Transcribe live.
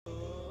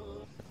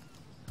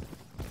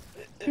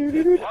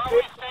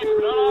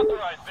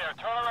unauthorized there.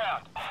 Turn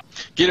around.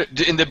 Get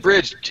it in the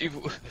bridge.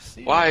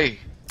 Why?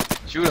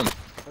 Shoot him.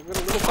 I've got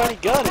a little tiny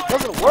gun. It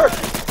doesn't work.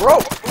 It's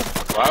broke.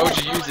 Why would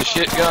you use the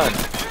shit gun?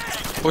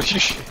 What are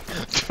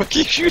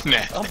you shooting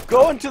at? I'm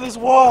going to this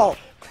wall.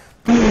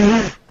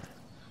 As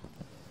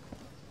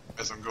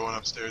I'm going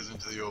upstairs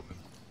into the open.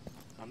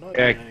 I'm not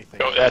doing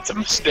anything. Oh, that's a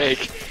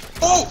mistake.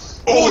 Oh!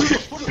 Oh!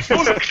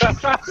 Okay.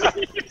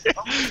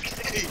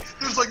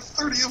 There's like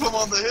 30 of them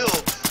on the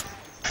hill.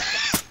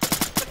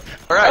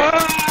 Alright.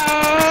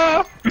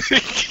 Ah!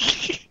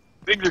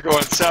 Things are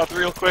going south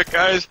real quick,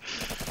 guys.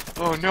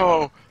 Oh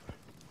no.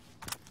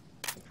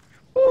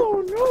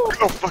 Oh no.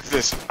 Oh, fuck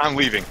this. I'm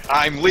leaving.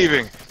 I'm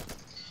leaving.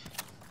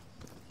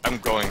 I'm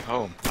going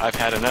home. I've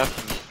had enough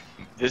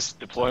of this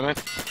deployment.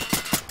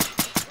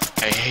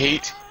 I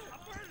hate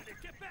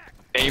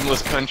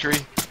aimless country.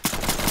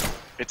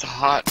 It's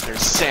hot,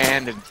 there's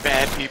sand and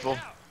bad people.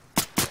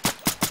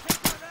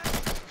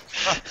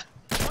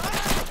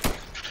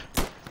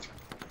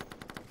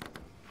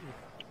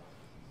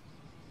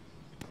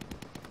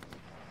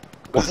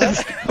 What's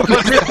that?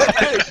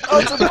 Oh,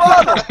 it's a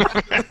bottle!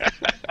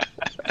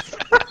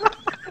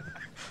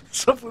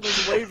 Something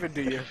was waving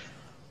to you.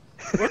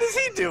 What is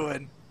he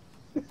doing?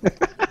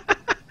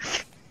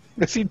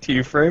 Is he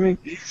T-framing?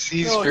 He's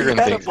No, he figuring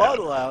had a things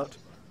bottle out.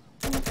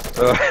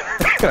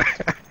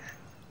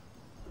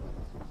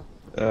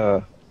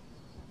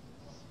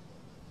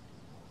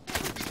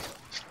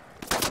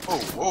 Whoa,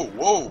 whoa,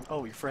 whoa!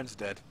 Oh, your friend's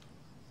dead.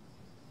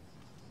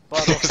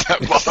 Bottle. What's that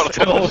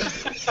bottle?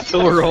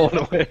 Still rolling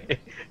away.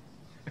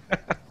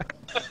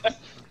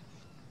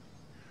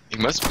 He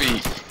must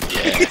be,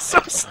 yeah, He's so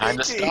behind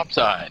the sneaky. stop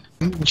sign.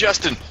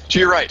 Justin, to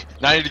your right,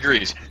 90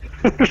 degrees.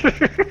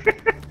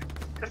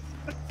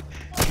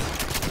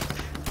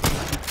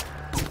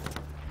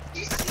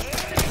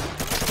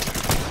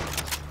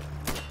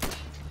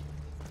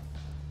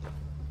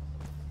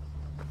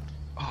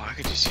 Oh, I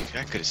could just see,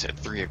 I could have said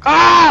 3 o'clock.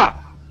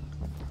 Ah!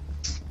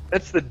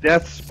 That's the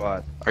death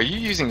spot. Are you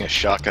using a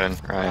shotgun,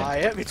 Ryan? I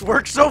am. It's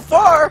worked so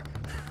far.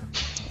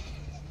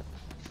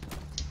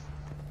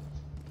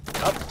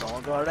 Oh,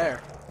 don't go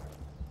there.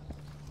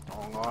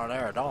 Don't go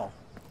there at all.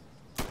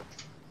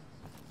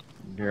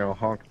 You're all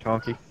honky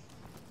tonky.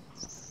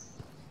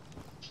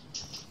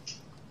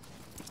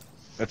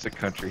 That's a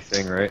country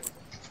thing, right?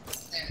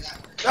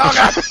 Oh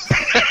god!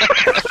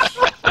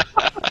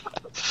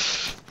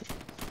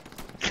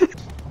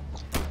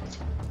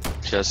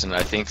 Justin,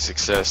 I think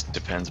success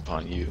depends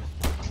upon you.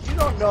 You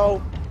don't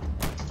know.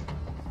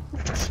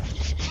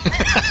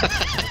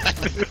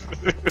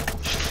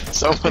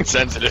 Someone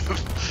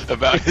sensitive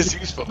about his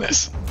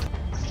usefulness.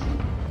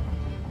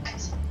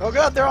 Oh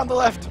god, they're on the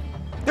left.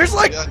 There's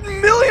like Yeah. a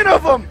million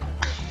of them.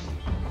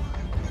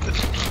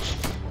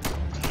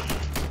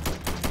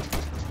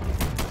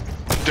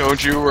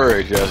 Don't you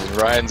worry, Justin.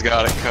 Ryan's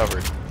got it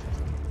covered.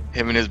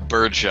 Him and his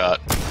bird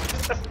shot.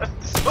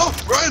 Oh,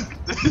 run!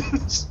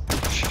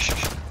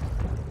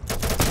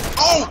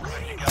 Oh!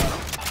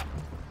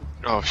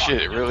 Oh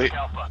shit, really?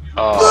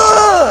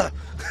 Oh, Ugh!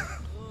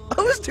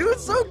 I was doing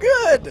so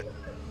good.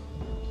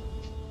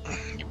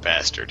 you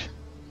bastard.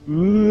 I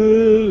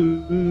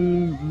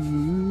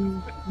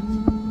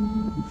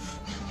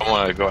don't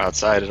want to go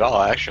outside at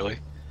all, actually.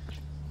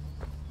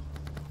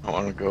 I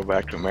want to go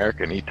back to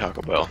America and eat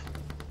Taco Bell.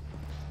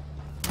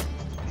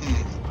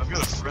 I've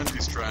got a friend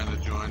who's trying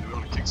to join. Do we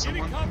want to kick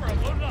someone?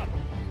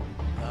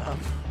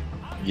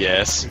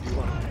 Yes. Who do you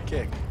want to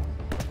kick?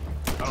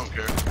 I don't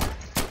care.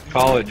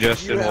 Call it, You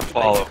Justin. We'll have to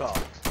make a follow. call.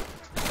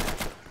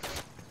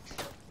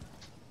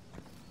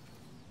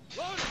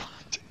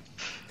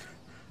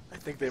 I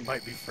think they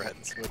might be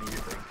friends. What do you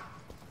think?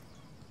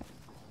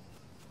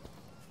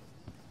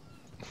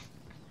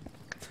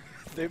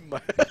 They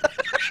might.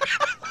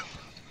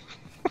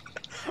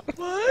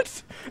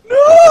 What?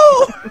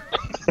 No!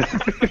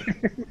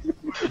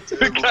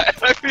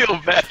 I feel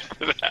bad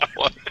for that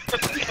one.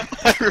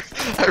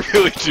 I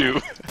really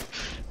do.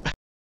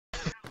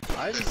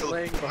 I'm just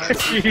laying behind.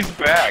 He's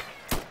back.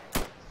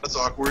 That's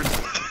awkward.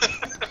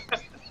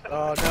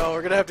 Oh no,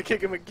 we're gonna have to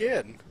kick him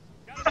again.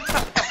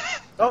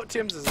 Oh,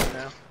 Tim's is in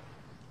now.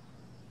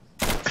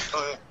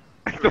 Oh, yeah.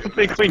 I don't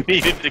think we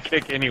needed to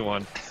kick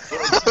anyone.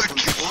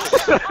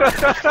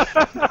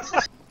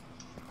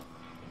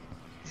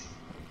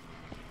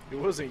 It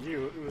wasn't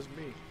you, it was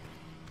me.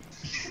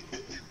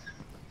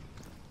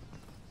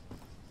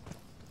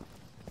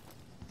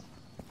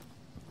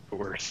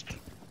 Worst.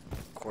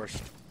 Of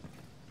course.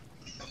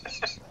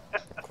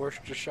 Of course,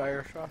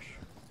 Cheshire Josh.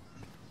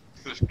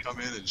 Just come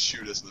in and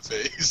shoot us in the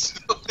face.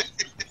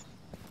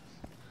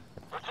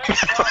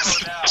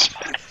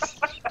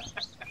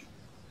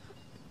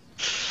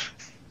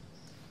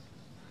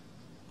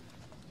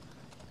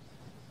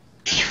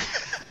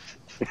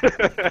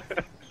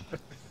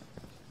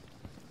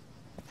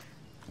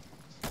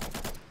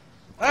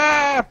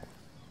 Ah!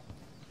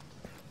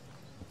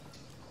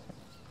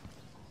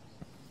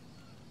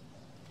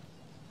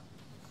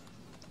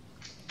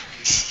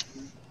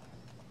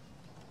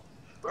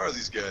 Where are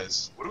these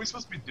guys? What are we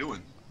supposed to be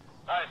doing?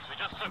 Nice, we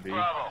just took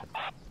Bravo.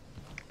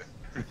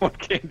 One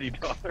candy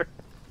dollar.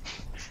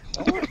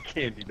 I want a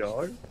candy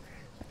dollar.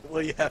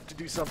 Well, you have to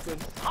do something.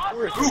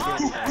 Where's Ooh, the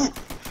candy ooh, bag?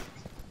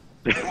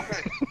 ooh.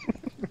 Okay.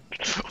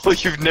 Well,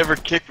 you've never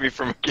kicked me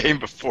from a game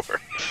before.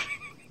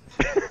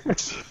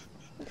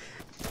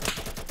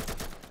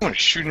 Someone's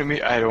shooting at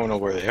me. I don't know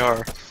where they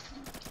are.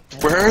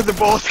 Where are the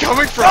bullets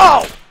coming from?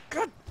 Oh!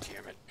 God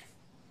damn it.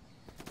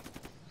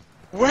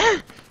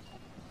 Where?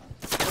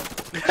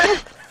 Be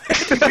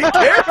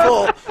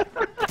careful!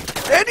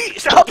 Andy,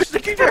 stop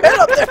sticking your head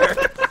up there!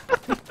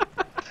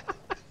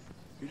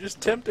 You're just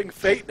tempting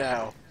fate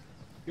now.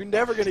 You're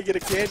never gonna get a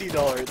candy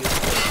dollar at this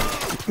point.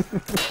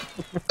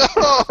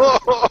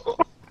 Oh,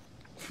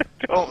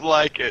 don't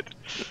like it.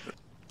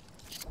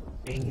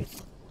 Dang it.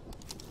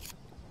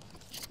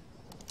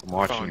 I'm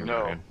watching Oh, you,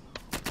 no. man.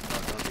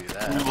 Don't do We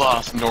that.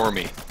 lost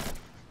Normie.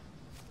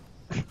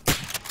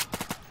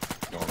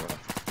 Norma.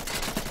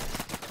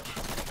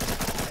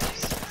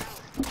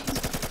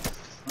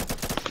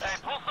 Hey,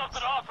 pull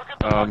something off or get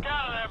the fuck out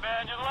of there,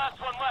 man. You're the last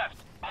one left.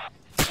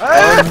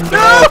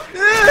 No!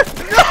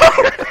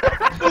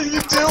 What are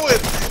you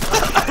doing? I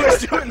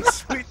was doing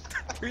sweet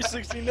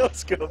 360 no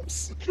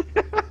scopes.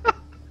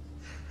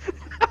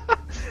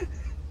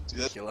 See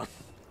that? Kill him.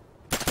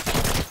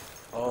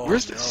 Oh,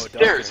 Where's the no,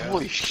 stairs? Dr.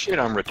 Holy shit,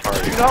 I'm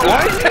retarded.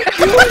 Why is that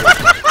doing?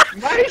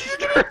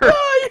 Meister!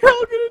 Die!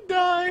 I'm gonna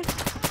die!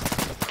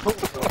 Oh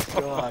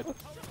my god.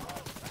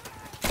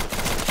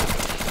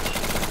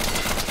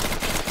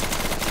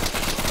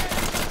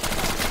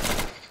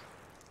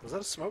 Was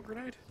that a smoke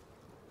grenade?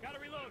 Gotta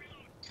reload.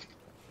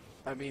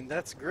 I mean,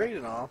 that's great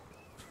and all.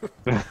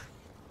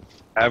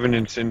 Have an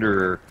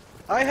incendiary.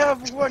 I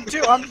have one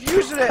too, I'm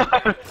using it!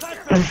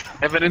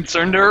 Evidence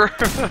under.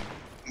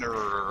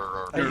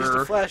 Nerd. I used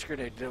a flash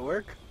grenade, did it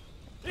work?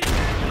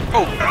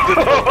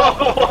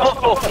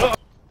 Oh,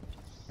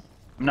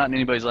 I'm not in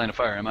anybody's line of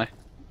fire, am I?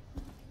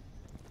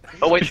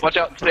 Oh wait, watch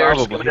out, stairs,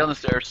 Probably. go down the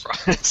stairs.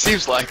 it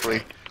seems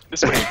likely.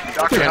 This way,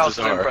 Dr. House chances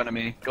is in are. front of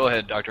me. Go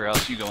ahead, Dr.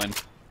 House, you go in.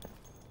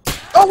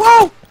 Oh,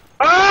 whoa!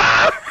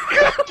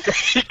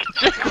 Jake,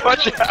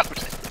 watch out.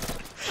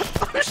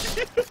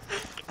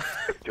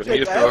 Do I need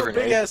Jake, a I throw have a big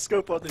grenade? ass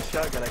scope on this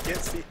shotgun, I can't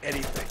see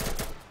anything.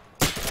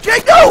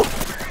 Jake, no!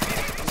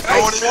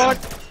 Going in.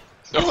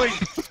 No.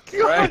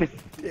 Right?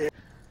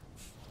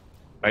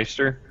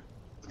 Meister?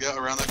 Look out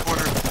around that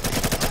corner.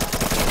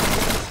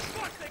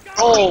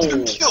 Oh!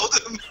 Killed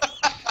him.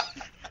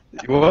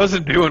 He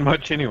wasn't doing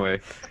much anyway.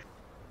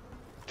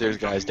 There's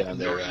guys down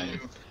there, Ryan.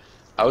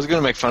 I was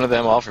gonna make fun of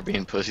them all for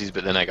being pussies,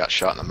 but then I got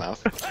shot in the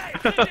mouth.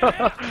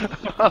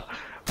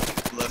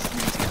 Left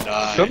me to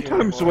die.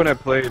 Sometimes when I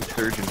play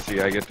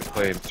Insurgency, I get to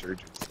play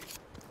Insurgency.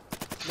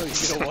 No, you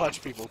don't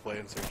watch people play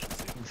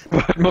Insurgency.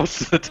 But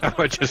most of the time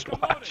I just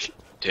watch.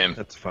 Tim.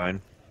 That's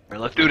fine.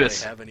 Alright, let's do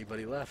this. They have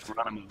anybody left?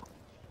 Run 'em.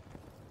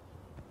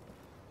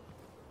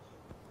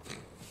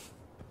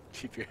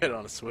 Keep your head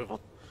on a swivel.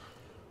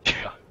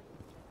 Yeah.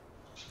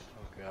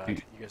 Oh god,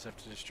 you guys have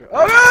to destroy.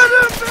 Oh god,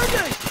 no,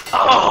 bad guy!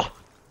 Oh!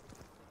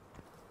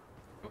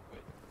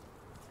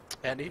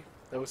 Andy,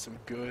 that was some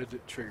good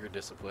trigger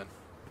discipline.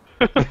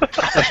 I'm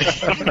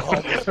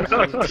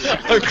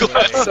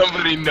glad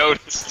somebody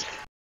noticed.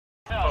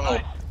 Hell,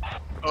 nice.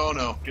 Oh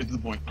no, get to the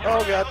point.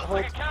 Oh god,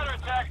 hold.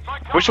 Counterattack.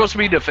 We're supposed to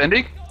be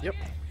defending? Yep.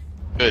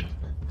 Good.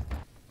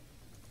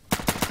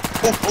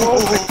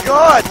 Oh my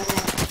god!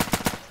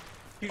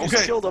 You just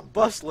Okay. killed a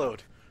busload.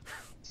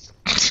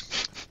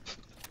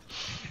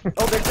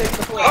 Oh, they're taking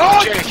the floor.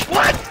 Oh, Jake!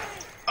 What?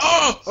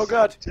 Oh! Oh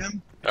god.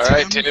 Tim?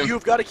 Alright, Tim.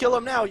 You've got to kill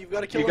him now. You've got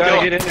to kill You him gotta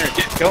now. get in there.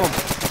 Kill him.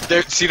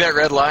 There, see that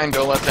red line?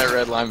 Don't let that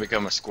red line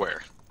become a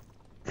square.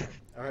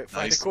 Alright,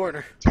 find Nice. a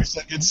corner. 2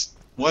 seconds.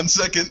 1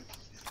 second.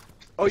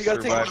 Oh, you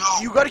gotta take him.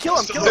 Survive. You gotta kill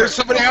him. Kill him. There's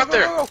somebody Go, out go,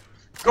 there. go, go.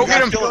 Go You get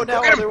gotta him! kill Go him.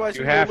 now, Get him. otherwise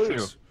You we're have gonna to.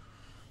 lose.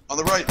 On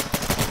the right.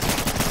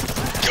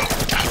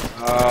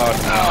 Oh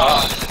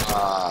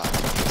Ah.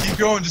 Keep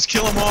going, just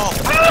kill them all.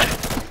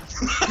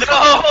 No!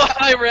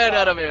 I ran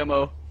out of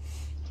ammo.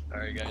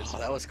 Sorry, guys. Oh,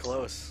 that was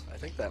close. I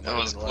think that That might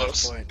was have been the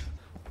last close. point.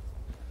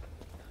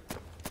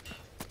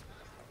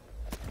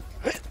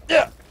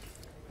 Yeah.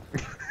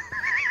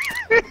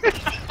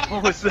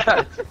 What was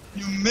that?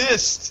 You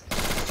missed. no.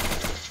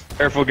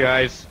 Careful,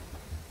 guys.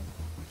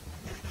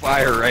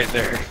 Fire right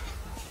there.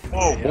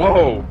 Whoa.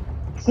 Whoa.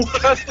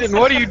 Justin,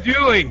 what are you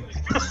doing?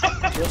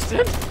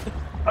 Justin?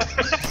 Are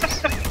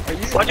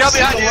you? Watch out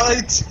behind you!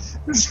 Light.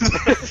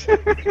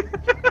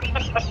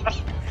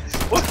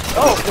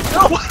 Oh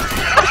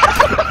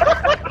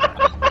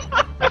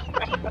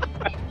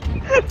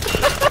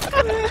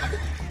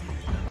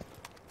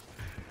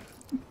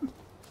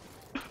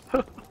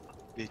no!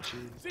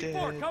 Bitches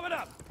C4 coming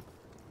up.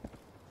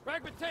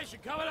 Fragmentation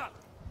coming up.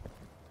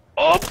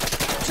 Oh!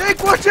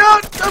 Jake, watch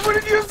out! I'm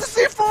gonna use the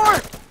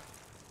C4!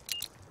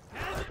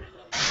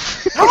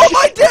 How am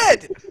I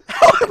dead?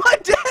 How am I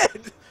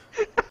dead?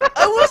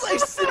 I was a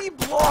city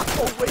block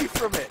away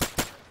from it.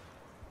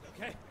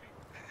 Okay.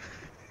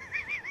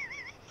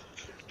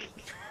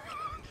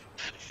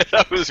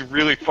 That was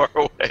really far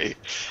away.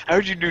 How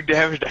would you do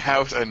damage to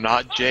House and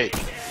not Jake?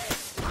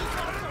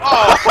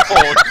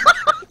 Oh!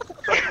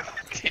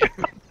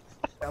 Damn.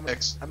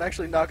 I'm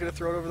actually not gonna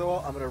throw it over the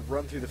wall. I'm gonna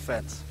run through the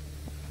fence.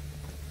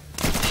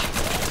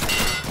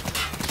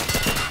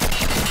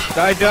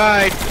 I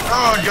died.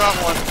 Oh, I got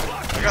one.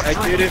 I got I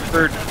three. did it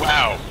for.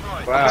 Wow.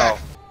 Wow.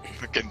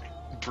 Fucking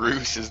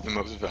Bruce is the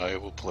most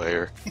valuable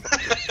player.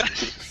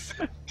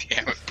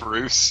 Damn it,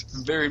 Bruce.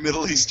 Very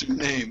Middle Eastern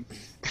name.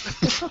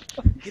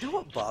 You know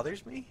what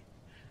bothers me?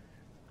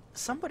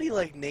 Somebody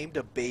like named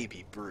a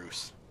baby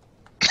Bruce.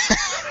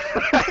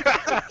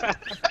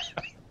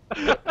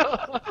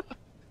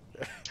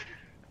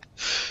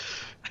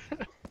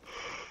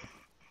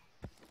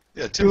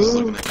 Yeah, Tim was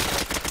looking at you.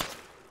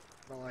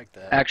 I don't like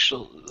that.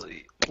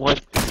 Actually,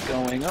 what's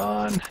going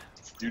on?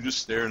 You're just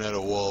staring at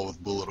a wall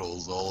with bullet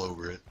holes all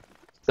over it.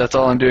 That's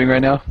all I'm doing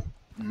right now?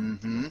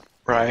 Mm-hmm.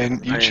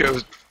 Ryan, you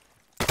chose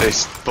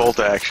this bolt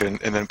action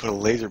and then put a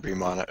laser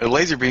beam on it. A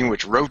laser beam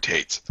which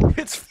rotates.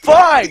 It's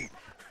fine!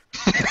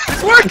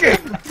 It's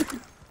working!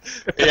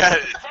 Yeah,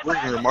 it's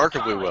working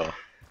remarkably well.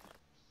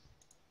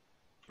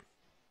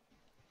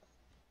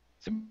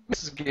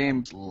 This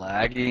game's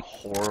lagging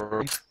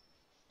horribly.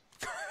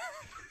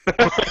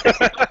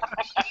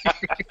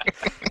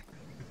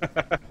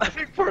 I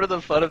think part of the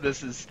fun of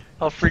this is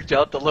how freaked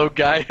out the low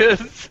guy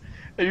is.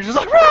 And you're just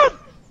like, run!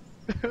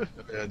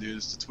 Yeah, dude,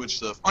 it's the Twitch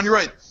stuff. On your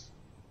right!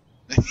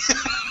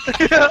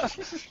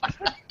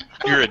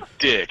 You're a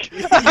dick.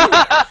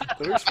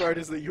 The worst part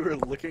is that you were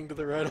looking to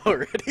the right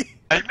already.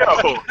 I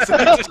know. So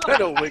you just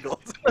kind of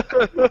wiggled.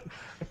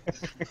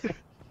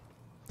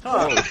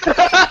 Huh.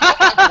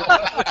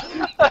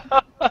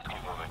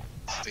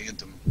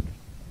 Phantom.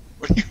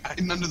 What are you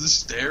hiding under the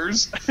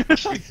stairs?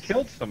 We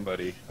killed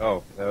somebody.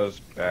 Oh, that was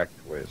back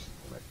ways.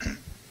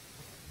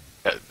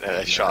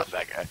 I shot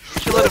that guy.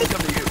 You should let him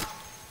come to you.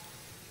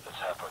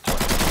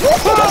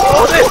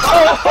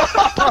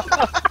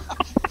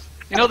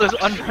 You know, there's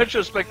on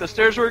retrospect, the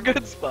stairs were a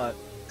good spot.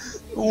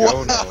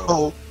 Oh, no.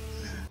 Wow!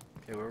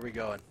 Okay, where are we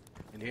going?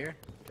 In here?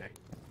 Okay.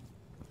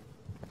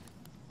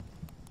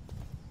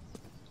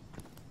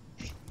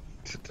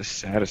 It's a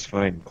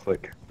satisfying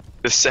click.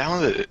 The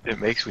sound that it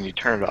makes when you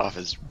turn it off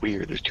is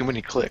weird. There's too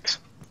many clicks.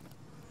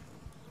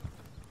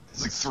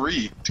 It's like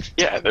 3.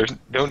 Yeah, there's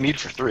no need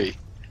for 3.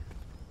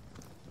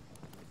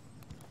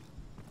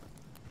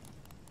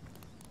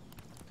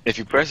 If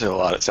you press it a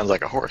lot, it sounds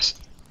like a horse.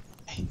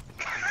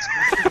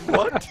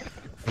 What?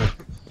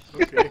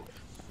 Okay.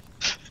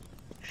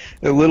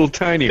 A little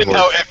tiny And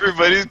now horse.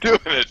 everybody's doing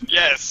it.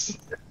 Yes.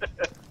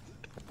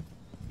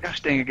 Gosh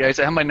dang it, guys.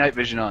 I have my night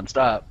vision on.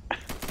 Stop.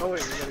 Oh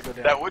wait, we gotta go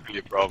down. That would be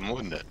a problem,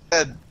 wouldn't it?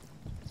 Ed,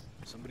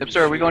 Somebody Yep,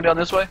 sir, are we going down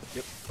this way?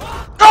 Yep.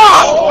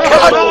 Oh!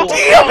 God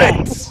damn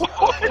it!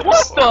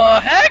 What the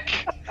heck?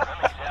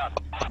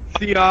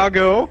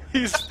 Thiago.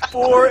 He's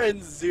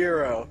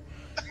 4-0.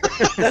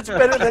 That's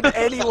better than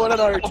anyone on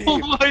our Oh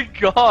team. my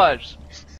gosh.